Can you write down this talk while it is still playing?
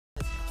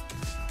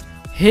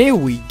Here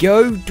we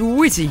go,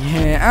 Dwittyy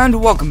here,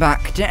 and welcome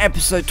back to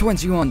episode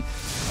 21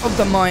 of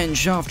the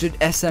MindShafted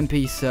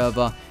SMP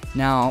server.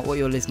 Now, what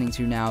you're listening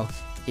to now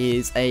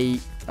is I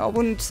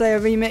wouldn't say a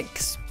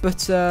remix,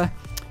 but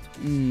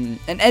an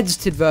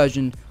edited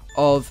version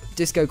of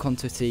Disco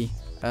Quantity,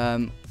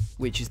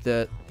 which is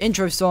the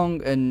intro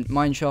song and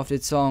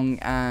MindShafted song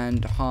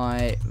and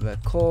high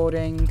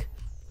recording.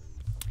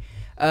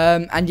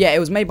 And yeah, it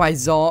was made by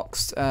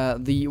Zarks,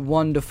 the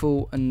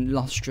wonderful and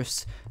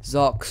lustrous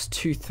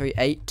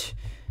Zarks238.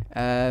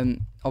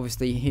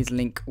 Obviously, his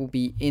link will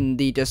be in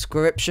the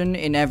description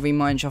in every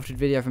MindShafted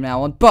video from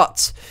now on.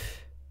 But,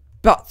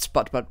 I'm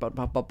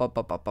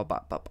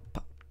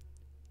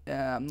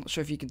not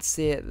sure if you can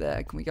see it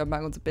there. Can we go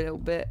back onto a little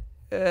bit?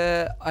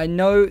 I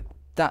know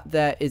that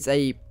there is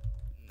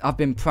I've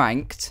been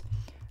pranked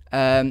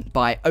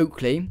by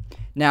Oakley.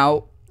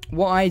 Now,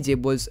 what I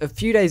did was a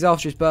few days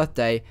after his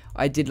birthday,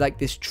 I did like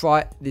this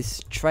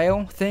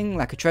trail thing,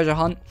 like a treasure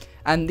hunt.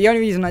 And the only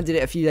reason I did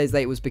it a few days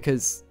late was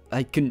because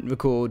I couldn't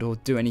record or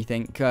do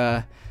anything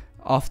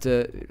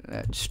after,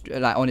 just,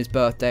 like on his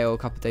birthday or a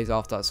couple of days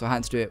after. So I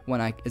had to do it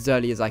as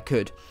early as I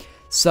could.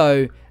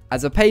 So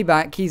as a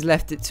payback, he's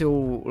left it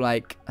till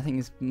like, I think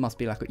it must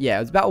be like, yeah,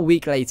 it was about a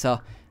week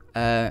later.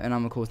 And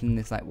I'm recording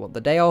this like, what,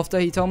 the day after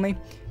he told me.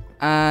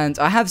 And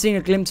I have seen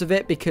a glimpse of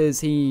it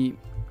because he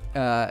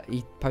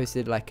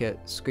posted like a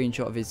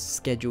screenshot of his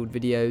scheduled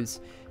videos,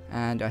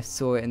 and I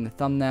saw it in the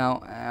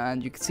thumbnail,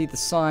 and you can see the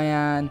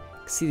cyan, you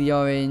can see the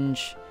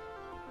orange,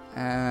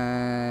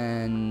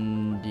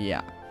 and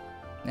yeah,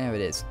 there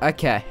it is.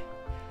 Okay.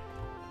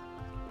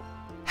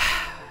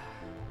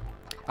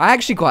 I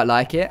actually quite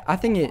like it. I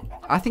think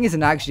it's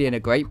actually a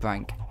great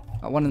prank.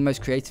 Like one of the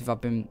most creative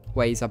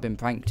ways I've been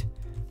pranked.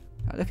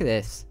 Look at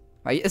this.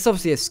 Right, it's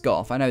obviously a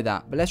scarf, I know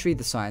that, but let's read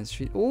the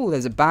signs. Oh,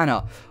 there's a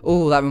banner.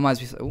 Oh, that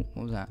reminds me. Oh,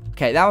 what was that?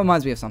 Okay, that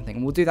reminds me of something,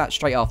 and we'll do that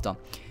straight after.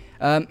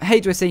 Hey,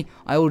 Dwittyy,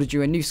 I ordered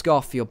you a new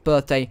scarf for your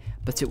birthday,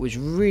 but it was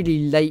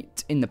really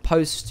late in the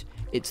post.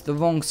 It's the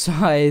wrong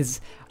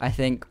size, I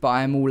think, but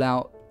I am all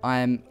out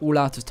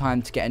of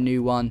time to get a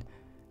new one,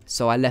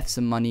 so I left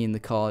some money in the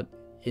card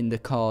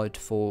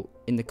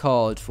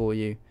for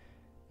you.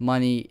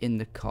 Money in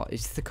the card.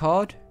 Is the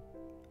card?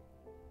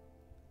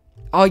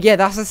 Oh yeah,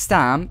 that's a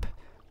stamp.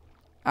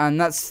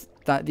 And that's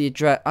the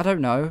address. I don't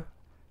know.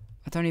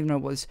 I don't even know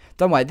what this.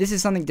 Don't worry. This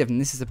is something different.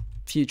 This is a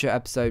future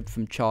episode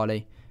from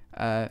Charlie.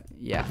 Yeah.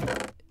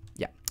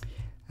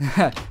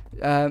 But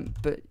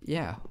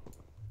yeah.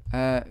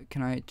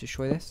 Can I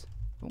destroy this?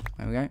 Oh,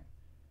 there we go.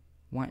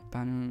 White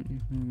banner.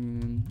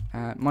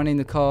 Money in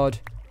the card.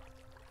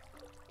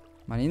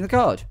 Money in the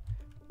card.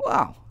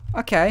 Wow.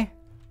 Okay.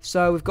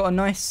 So we've got a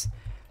nice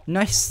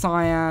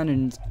cyan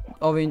and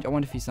orange. I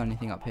wonder if he's done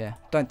anything up here.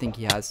 Don't think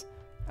he has.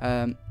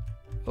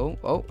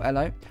 Oh,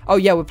 hello. Oh,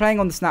 yeah, we're playing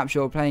on the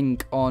snapshot. We're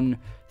playing on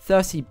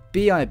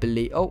 30B, I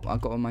believe. Oh, I've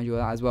got to remind you of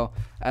that as well.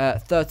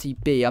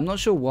 30B. I'm not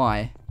sure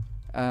why.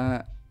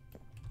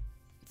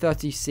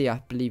 30C,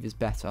 I believe, is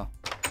better,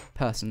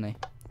 personally.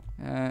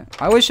 I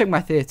always check my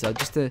theatre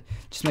just to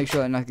make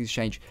sure that nothing's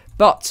changed.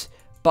 But,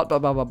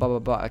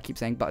 I keep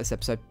saying but this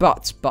episode.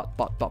 But,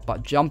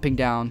 jumping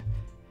down.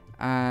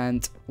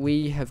 And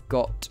we have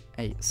got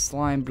a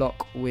slime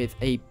block with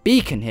a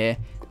beacon here.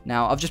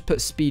 Now, I've just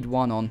put speed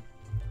 1 on.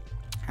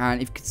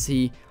 And if you can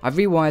see, I've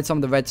rewired some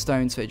of the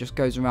redstone so it just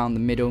goes around the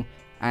middle.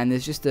 And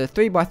there's just a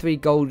 3x3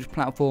 gold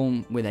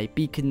platform with a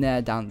beacon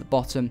there down at the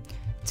bottom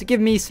to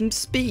give me some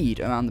speed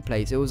around the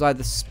place. It was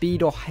either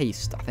speed or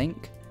haste, I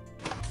think.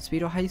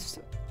 Speed or haste?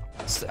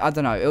 I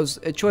don't know. It was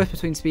a choice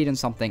between speed and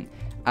something.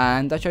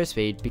 And I chose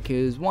speed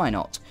because why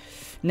not?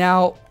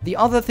 Now, the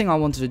other thing I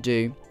wanted to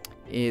do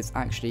is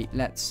actually,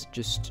 let's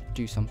just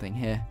do something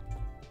here.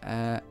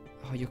 Oh,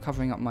 you're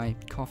covering up my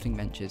crafting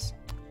benches.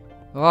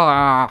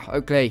 Ah,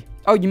 Oakley.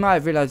 Oh, you might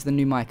have realised the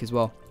new mic as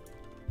well.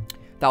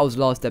 That was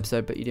last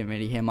episode, but you didn't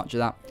really hear much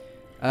of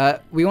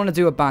that. We want to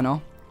do a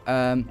banner.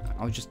 I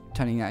was just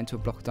turning that into a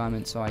block of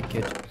diamonds so I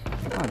could...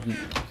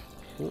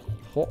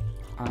 Hot.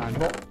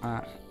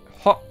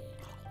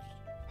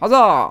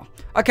 Huzzah!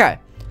 Okay,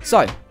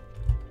 so...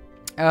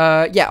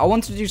 yeah, I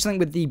wanted to do something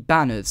with the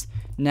banners.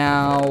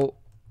 Now,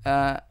 what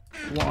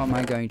am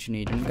I going to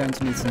need? I'm going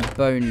to need some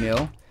bone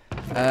meal.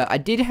 I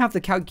did have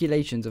the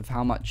calculations of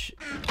how much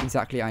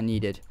exactly I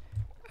needed,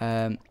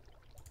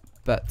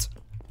 but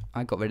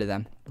I got rid of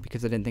them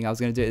because I didn't think I was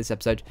going to do it this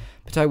episode.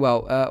 But oh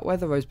well, where are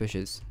the rose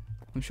bushes?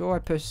 I'm sure I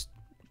put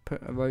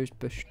a rose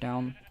bush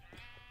down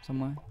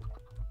somewhere.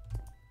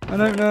 I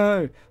don't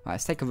know. Right,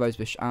 let's take a rose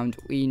bush, and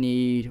we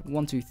need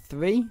 1, 2,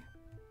 3.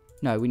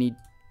 No, we need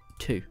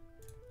 2.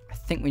 I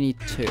think we need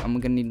 2, and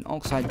we're going to need an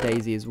oxide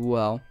daisy as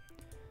well.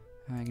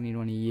 I'm going to need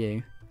one of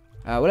you.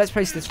 Well, let's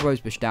place this rose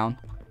bush down.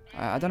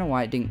 I don't know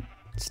why it didn't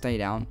stay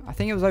down. I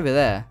think it was over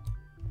there.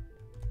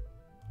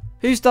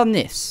 Who's done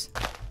this?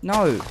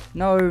 No.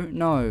 Not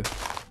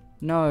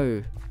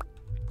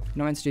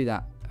meant to do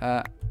that.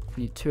 I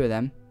need 2 of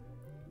them.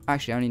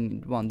 Actually, I only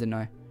need 1, didn't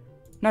I?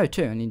 No,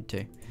 2. I need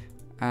 2.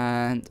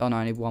 And, oh no,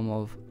 I need one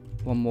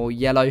more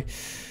yellow.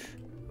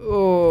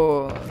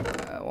 Oh,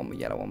 one more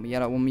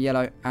One more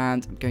yellow,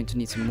 and I'm going to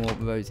need some more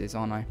roses,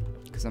 aren't I?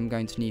 Because I'm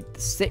going to need the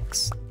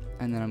 6,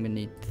 and then I'm going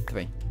to need the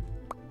 3.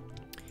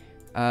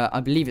 I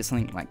believe it's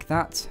something like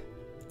that.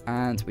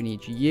 And we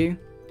need you.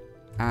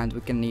 And we're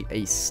going to need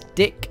a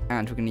stick,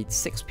 and we're going to need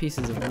 6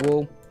 pieces of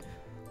wool.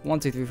 1,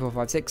 2, 3, 4,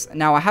 5, 6.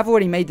 Now, I have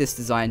already made this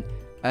design,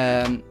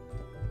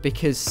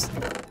 because...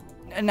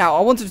 Now,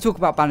 I wanted to talk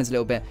about banners a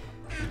little bit.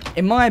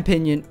 In my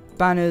opinion,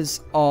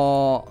 banners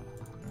are...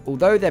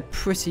 Although they're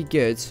pretty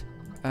good...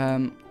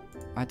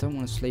 I don't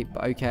want to sleep,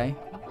 but okay.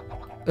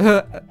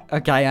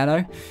 Okay, I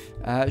know.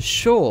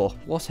 Sure,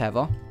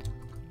 whatever.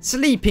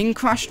 Sleeping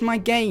crashed my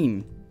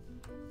game.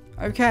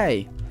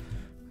 Okay.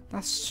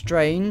 That's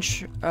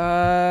strange.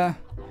 Yeah,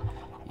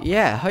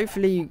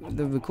 hopefully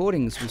the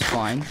recordings was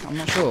fine. I'm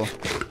not sure.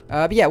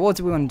 But yeah, what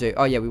do we want to do?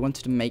 Oh yeah, we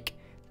wanted to make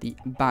the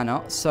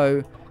banner.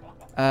 So,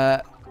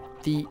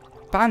 the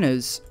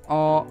banners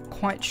are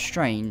quite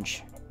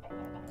strange.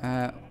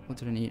 What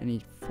did I need? I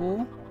need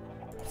 4?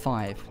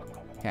 5.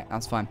 Okay,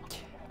 that's fine.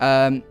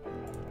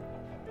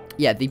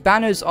 Yeah, the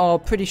banners are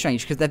pretty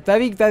strange because they're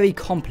very, very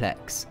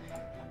complex.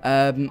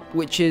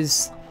 Which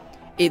is...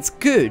 It's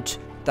good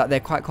that they're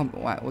quite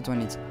complex. Wait, what do I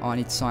need? Oh, I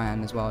need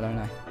cyan as well, don't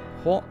I?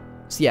 What?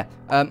 So yeah,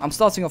 I'm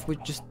starting off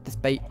with just this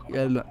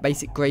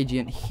basic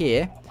gradient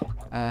here.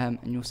 And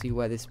you'll see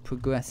where this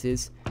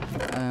progresses.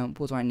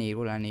 What do I need?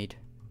 What do I need?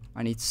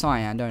 I need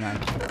cyan, don't I?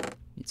 I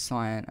need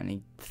cyan. I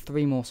need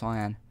 3 more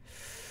cyan.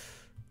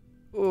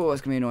 Oh,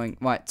 it's going to be annoying.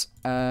 Right.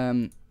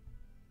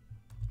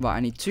 Right, I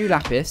need 2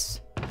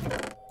 lapis.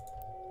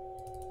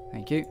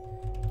 Thank you.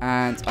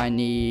 And I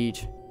need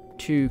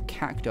 2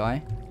 cacti.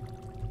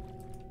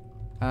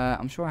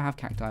 I'm sure I have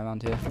cacti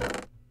around here.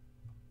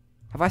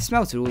 Have I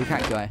smelted all the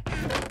cacti?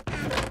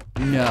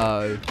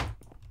 No.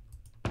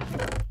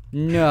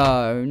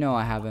 No,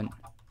 I haven't.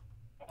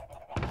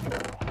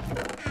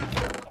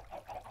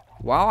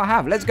 Wow, I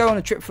have. Let's go on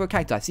a trip for a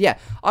cacti. So yeah,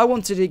 I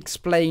wanted to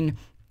explain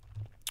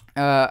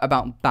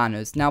about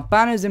banners. Now,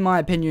 banners, in my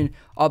opinion,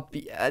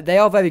 they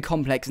are very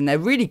complex and they're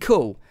really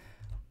cool.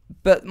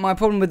 But my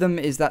problem with them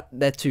is that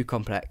they're too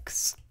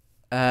complex.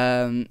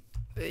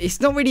 It's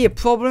not really a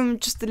problem,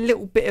 just a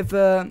little bit of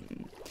a...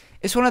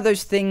 It's one of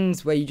those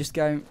things where you just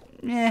go,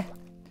 yeah.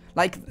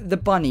 Like the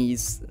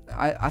bunnies.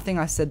 I think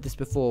I said this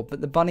before,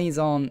 but the bunnies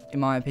aren't, in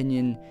my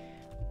opinion...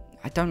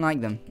 I don't like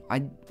them.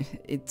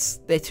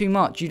 They're too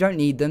much. You don't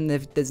need them.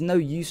 There's no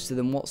use to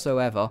them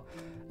whatsoever,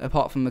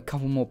 apart from a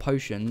couple more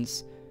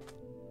potions.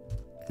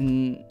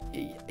 And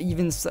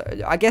even so,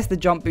 I guess the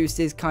jump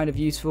boost is kind of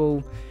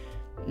useful.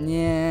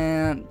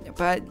 Yeah,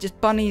 but just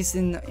bunnies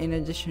in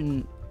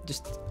addition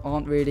just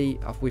aren't really.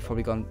 Oh, we've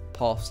probably gone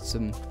past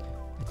a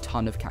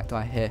ton of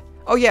cacti here.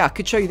 Oh yeah, I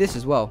could show you this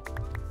as well.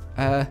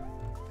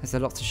 There's a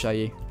lot to show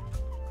you.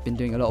 Been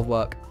doing a lot of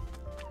work.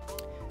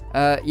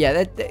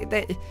 Yeah,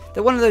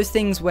 they're one of those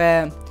things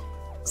where,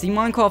 see,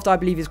 Minecraft, I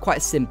believe, is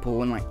quite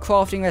simple, and like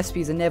crafting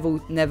recipes are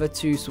never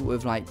too sort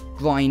of like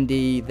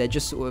grindy. They're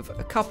just sort of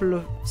a couple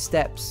of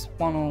steps,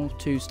 1 or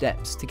 2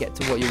 steps to get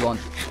to what you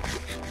want.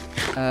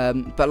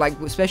 But like,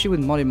 especially with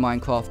modded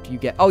Minecraft, you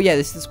get, oh yeah,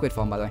 this is the squid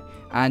farm, by the way,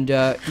 and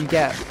you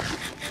get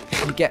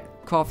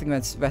crafting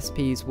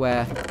recipes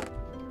where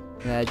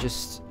they're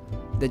just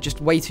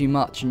way too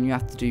much, and you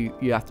have to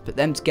put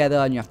them together,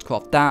 and you have to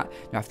craft that,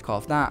 you have to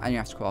craft that, and you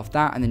have to craft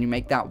that, and then you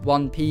make that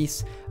one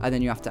piece, and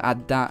then you have to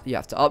add that, you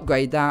have to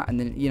upgrade that, and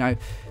then, you know,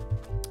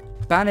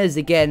 banners,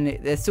 again,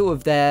 they're sort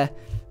of there,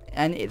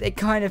 and it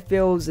kind of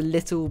feels a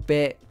little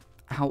bit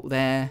out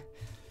there.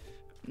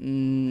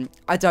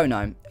 I don't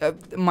know.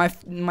 My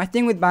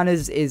thing with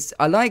banners is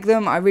I like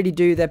them, I really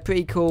do, they're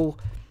pretty cool,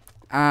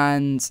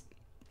 and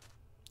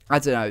I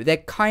don't know, they're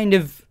kind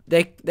of,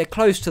 they're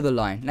close to the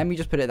line. Let me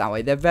just put it that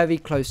way. They're very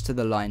close to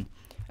the line.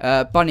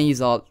 Bunnies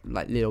are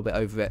like a little bit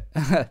over it,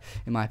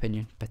 in my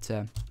opinion. But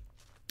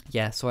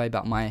yeah, sorry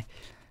about my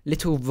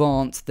little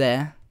rant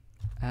there.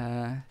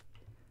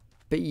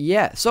 But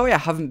yeah, sorry I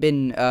haven't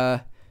been.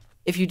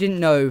 If you didn't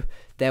know,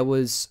 there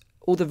was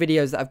all the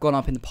videos that have gone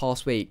up in the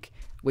past week,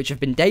 which have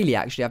been daily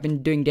actually. I've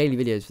been doing daily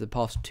videos for the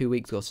past 2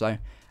 weeks or so.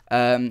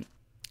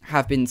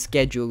 Have been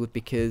scheduled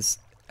because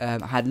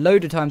I had a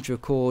load of time to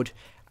record,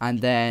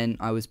 and then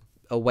I was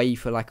away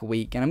for like a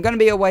week, and I'm going to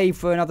be away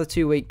for another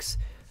 2 weeks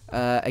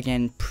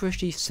again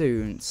pretty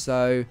soon,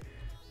 so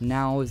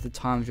now is the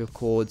time to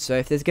record. So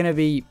if there's going to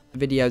be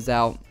videos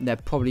out, they're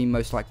probably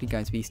most likely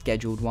going to be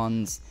scheduled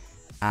ones,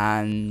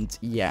 and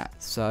yeah,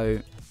 so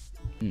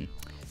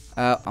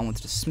I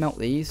wanted to smelt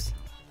these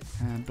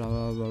and blah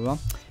blah blah blah.